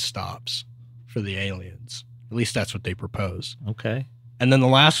train stops for the aliens. At least that's what they propose. Okay. And then the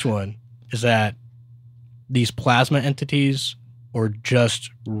last one is that these plasma entities are just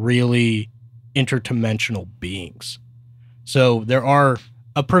really interdimensional beings. So there are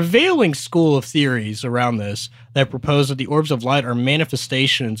a prevailing school of theories around this that propose that the orbs of light are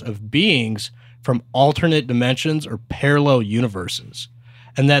manifestations of beings from alternate dimensions or parallel universes,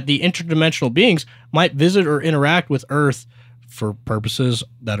 and that the interdimensional beings might visit or interact with Earth for purposes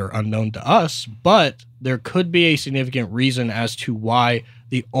that are unknown to us, but there could be a significant reason as to why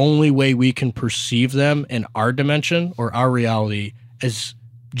the only way we can perceive them in our dimension or our reality is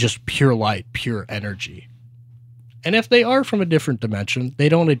just pure light, pure energy. And if they are from a different dimension, they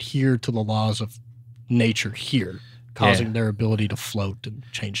don't adhere to the laws of nature here, causing their ability to float and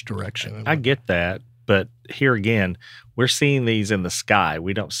change direction. I get that. But here again, we're seeing these in the sky.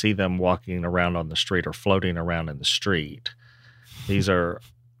 We don't see them walking around on the street or floating around in the street. These are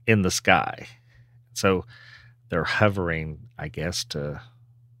in the sky. So they're hovering, I guess,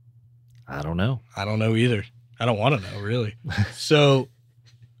 I don't know. I don't know either. I don't want to know, really. So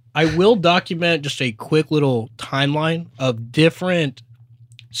I will document just a quick little timeline of different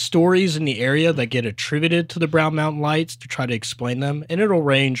stories in the area that get attributed to the Brown Mountain Lights to try to explain them. And it'll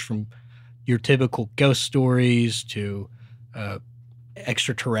range from your typical ghost stories to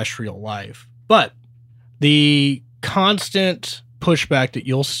extraterrestrial life. But the constant pushback that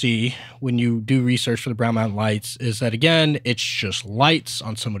you'll see when you do research for the Brown Mountain Lights is that, again, it's just lights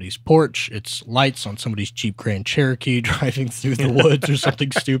on somebody's porch. It's lights on somebody's Jeep Grand Cherokee driving through the woods or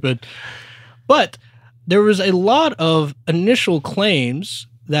something stupid. But there was a lot of initial claims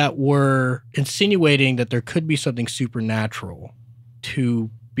that were insinuating that there could be something supernatural to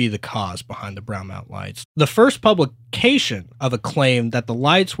be the cause behind the Brown Mountain Lights. The first publication of a claim that the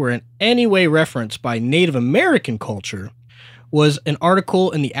lights were in any way referenced by Native American culture was an article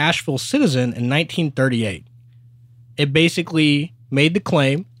in the Asheville Citizen in 1938. It basically made the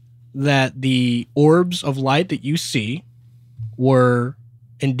claim that the orbs of light that you see were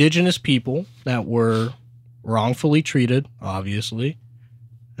indigenous people that were wrongfully treated, obviously,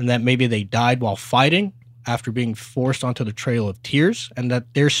 and that maybe they died while fighting after being forced onto the Trail of Tears, and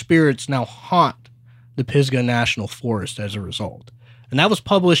that their spirits now haunt the Pisgah National Forest as a result. And that was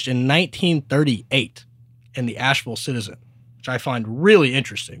published in 1938 in the Asheville Citizen, which I find really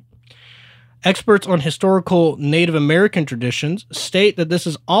interesting. Experts on historical Native American traditions state that this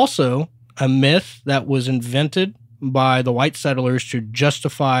is also a myth that was invented by the white settlers to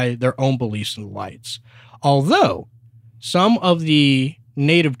justify their own beliefs in the lights. Although some of the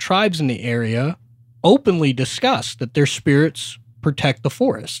native tribes in the area openly discuss that their spirits protect the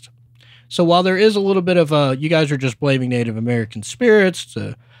forest. So while there is a little bit of you guys are just blaming Native American spirits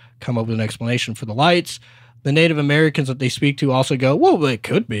to come up with an explanation for the lights, the Native Americans that they speak to also go, well, it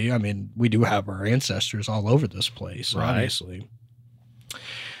could be. I mean, we do have our ancestors all over this place, right, obviously.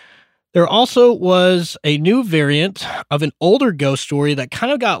 There also was a new variant of an older ghost story that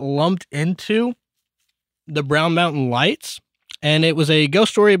kind of got lumped into the Brown Mountain Lights. And it was a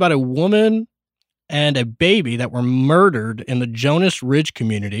ghost story about a woman and a baby that were murdered in the Jonas Ridge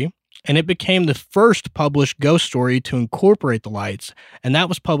community. And it became the first published ghost story to incorporate the lights. And that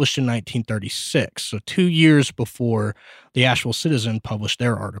was published in 1936. So 2 years before the Asheville Citizen published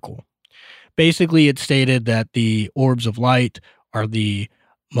their article. Basically, it stated that the orbs of light are the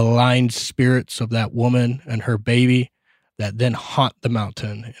maligned spirits of that woman and her baby that then haunt the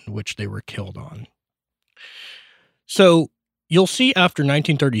mountain in which they were killed on. So you'll see after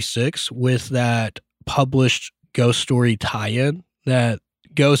 1936 with that published ghost story tie-in that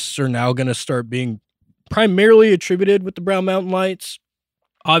ghosts are now going to start being primarily attributed with the Brown Mountain Lights.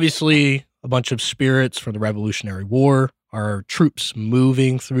 Obviously, a bunch of spirits from the Revolutionary War, our troops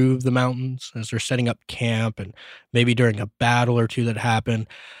moving through the mountains as they're setting up camp and maybe during a battle or two that happened.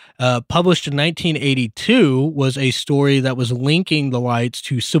 Published in 1982 was a story that was linking the lights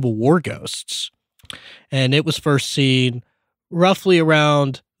to Civil War ghosts. And it was first seen roughly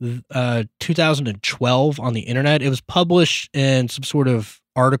around 2012 on the internet. It was published in some sort of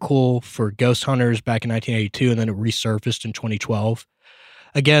article for ghost hunters back in 1982, and then it resurfaced in 2012.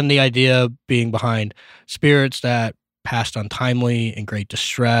 Again, the idea being behind spirits that passed untimely in great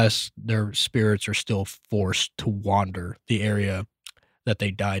distress. Their spirits are still forced to wander the area that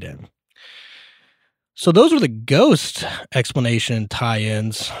they died in. So those were the ghost explanation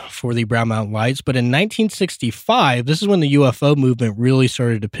tie-ins for the Brown Mountain Lights. But in 1965, this is when the UFO movement really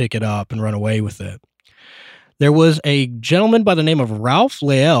started to pick it up and run away with it. There was a gentleman by the name of Ralph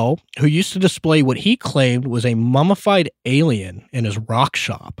Vail who used to display what he claimed was a mummified alien in his rock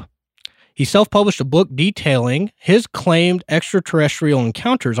shop. He self-published a book detailing his claimed extraterrestrial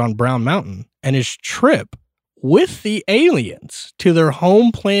encounters on Brown Mountain and his trip with the aliens to their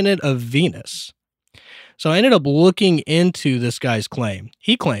home planet of Venus. So I ended up looking into this guy's claim.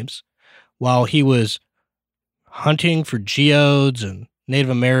 He claims while he was hunting for geodes and Native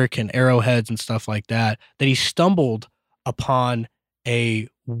American arrowheads and stuff like that, that he stumbled upon a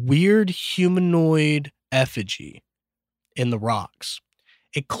weird humanoid effigy in the rocks.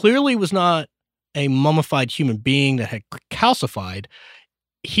 It clearly was not a mummified human being that had calcified.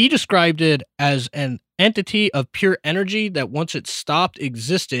 He described it as an entity of pure energy that once it stopped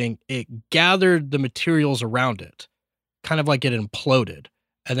existing, it gathered the materials around it, kind of like it imploded,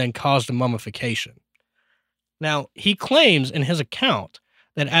 and then caused a mummification. Now, he claims in his account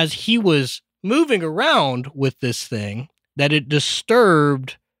that as he was moving around with this thing that it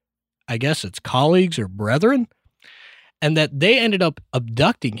disturbed, I guess, its colleagues or brethren, and that they ended up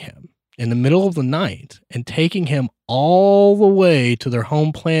abducting him in the middle of the night and taking him all the way to their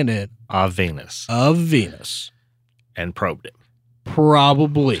home planet Of Venus. And probed him.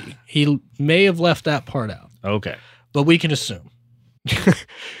 Probably. He may have left that part out. Okay. But we can assume.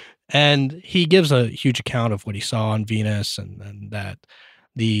 And he gives a huge account of what he saw on Venus and that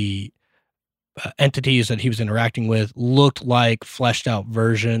the entities that he was interacting with looked like fleshed out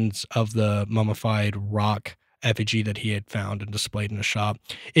versions of the mummified rock effigy that he had found and displayed in a shop.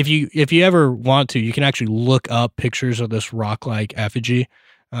 If you ever want to, you can actually look up pictures of this rock-like effigy.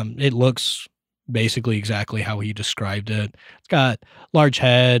 It looks basically exactly how he described it. It's got large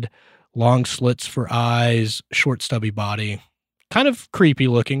head, long slits for eyes, short stubby body. Kind of creepy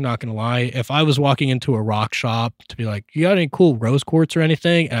looking, not gonna lie. If I was walking into a rock shop to be like, you got any cool rose quartz or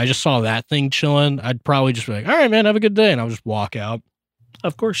anything? And I just saw that thing chilling, I'd probably just be like, all right, man, have a good day. And I'll just walk out.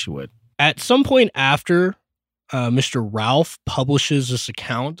 Of course you would. At some point after Mr. Ralph publishes this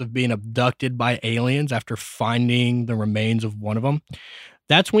account of being abducted by aliens after finding the remains of one of them,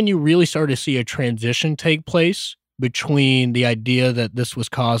 that's when you really start to see a transition take place between the idea that this was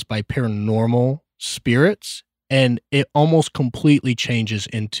caused by paranormal spirits, and it almost completely changes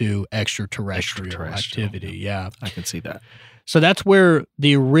into extraterrestrial activity. Yeah. I can see that. So that's where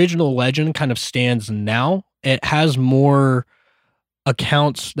the original legend kind of stands now. It has more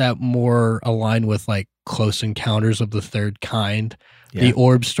accounts that more align with like Close Encounters of the Third Kind. Yeah. The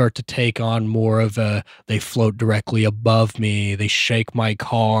orbs start to take on more of a, they float directly above me, they shake my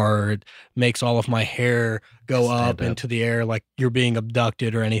car, it makes all of my hair go up into the air like you're being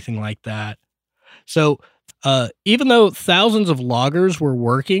abducted or anything like that. So even though thousands of loggers were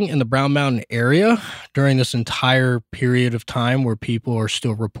working in the Brown Mountain area during this entire period of time where people are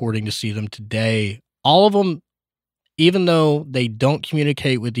still reporting to see them today, all of them, even though they don't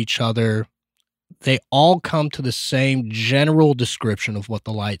communicate with each other, they all come to the same general description of what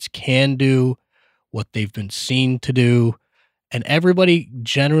the lights can do, what they've been seen to do, and everybody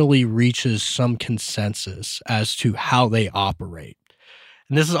generally reaches some consensus as to how they operate.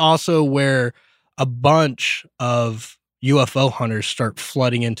 And this is also where a bunch of UFO hunters start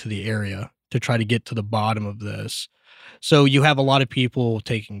flooding into the area to try to get to the bottom of this. So you have a lot of people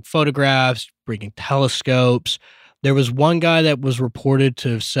taking photographs, bringing telescopes. There was one guy that was reported to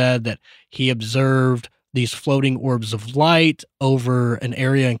have said that he observed these floating orbs of light over an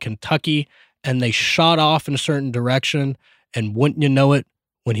area in Kentucky, and they shot off in a certain direction. And wouldn't you know it,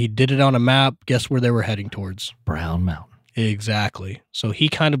 when he did it on a map, guess where they were heading towards? Brown Mountain. Exactly. So he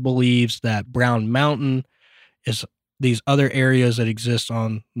kind of believes that Brown Mountain is these other areas that exist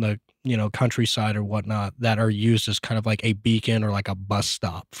on the, countryside or whatnot that are used as kind of like a beacon or like a bus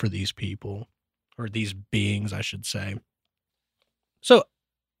stop for these people. Or these beings, I should say. So,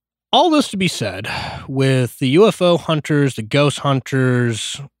 all this to be said, with the UFO hunters, the ghost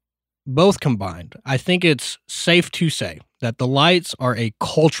hunters, both combined, I think it's safe to say that the lights are a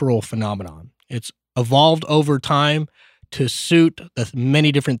cultural phenomenon. It's evolved over time to suit the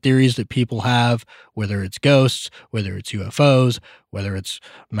many different theories that people have, whether it's ghosts, whether it's UFOs, whether it's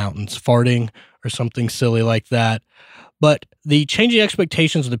mountains farting, or something silly like that. But the changing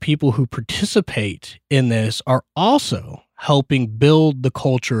expectations of the people who participate in this are also helping build the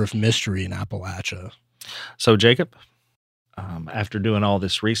culture of mystery in Appalachia. So, Jacob, after doing all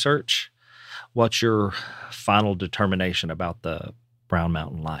this research, what's your final determination about the Brown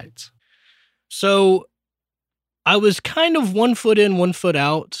Mountain lights? So, I was kind of 1 foot in, 1 foot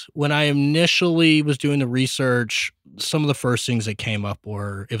out. When I initially was doing the research, some of the first things that came up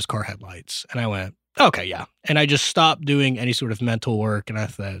were, it was car headlights. And I went, okay, yeah. And I just stopped doing any sort of mental work. And I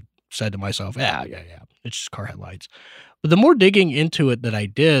said to myself, yeah, it's just car headlights. But the more digging into it that I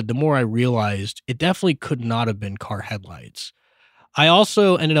did, the more I realized it definitely could not have been car headlights. I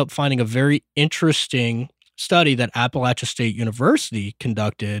also ended up finding a very interesting study that Appalachia State University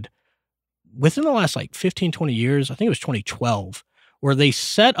conducted within the last 15, 20 years. I think it was 2012, where they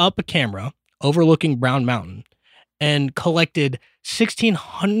set up a camera overlooking Brown Mountain and collected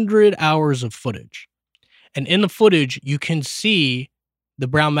 1,600 hours of footage. And in the footage, you can see the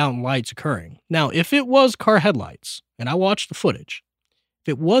Brown Mountain lights occurring. Now, if it was car headlights, and I watched the footage, if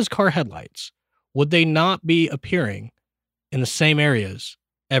it was car headlights, would they not be appearing in the same areas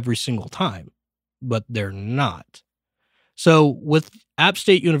every single time? But they're not. So with App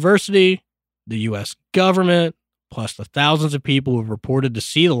State University, the U.S. government, plus the thousands of people who have reported to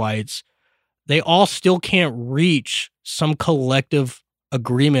see the lights, they all still can't reach some collective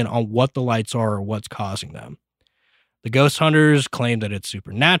agreement on what the lights are or what's causing them. The ghost hunters claim that it's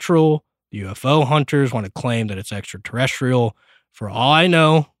supernatural. The UFO hunters want to claim that it's extraterrestrial. For all I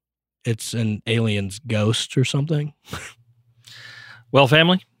know, it's an alien's ghost or something. Well,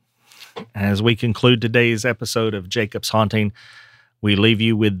 family, as we conclude today's episode of Jacob's Haunting, we leave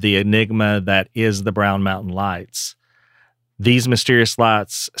you with the enigma that is the Brown Mountain Lights. These mysterious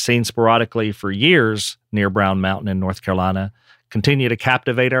lights, seen sporadically for years near Brown Mountain in North Carolina, continue to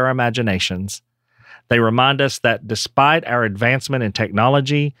captivate our imaginations. They remind us that despite our advancement in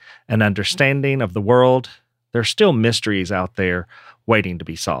technology and understanding of the world, there are still mysteries out there waiting to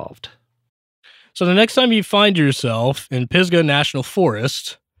be solved. So the next time you find yourself in Pisgah National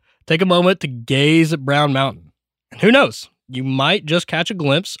Forest, take a moment to gaze at Brown Mountain. And who knows, you might just catch a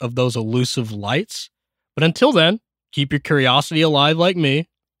glimpse of those elusive lights. But until then, keep your curiosity alive like me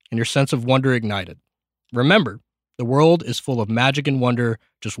and your sense of wonder ignited. Remember, the world is full of magic and wonder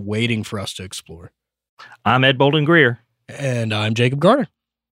just waiting for us to explore. I'm Ed Bolden Greer. And I'm Jacob Garner.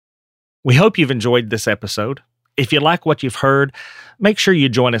 We hope you've enjoyed this episode. If you like what you've heard, make sure you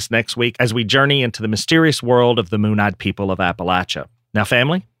join us next week as we journey into the mysterious world of the Moon-Eyed People of Appalachia. Now,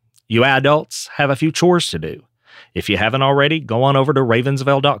 family, you adults have a few chores to do. If you haven't already, go on over to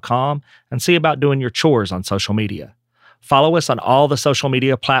ravensvail.com and see about doing your chores on social media. Follow us on all the social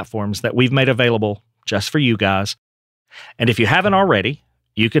media platforms that we've made available just for you guys. And if you haven't already,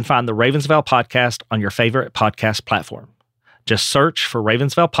 you can find the Ravensvail Podcast on your favorite podcast platform. Just search for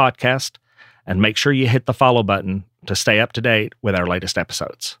Ravensvail Podcast and make sure you hit the follow button to stay up to date with our latest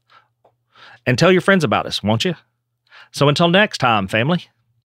episodes. And tell your friends about us, won't you? So until next time, family,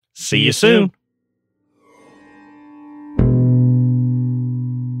 see you soon.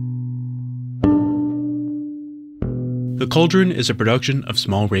 The Cauldron is a production of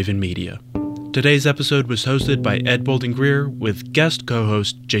Small Raven Media. Today's episode was hosted by Ed Bolden Greer with guest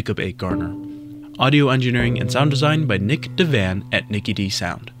co-host Jacob A. Garner. Audio engineering and sound design by Nick Devan at Nicky D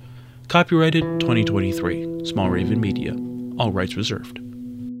Sound. Copyrighted 2023, Small Raven Media. All rights reserved.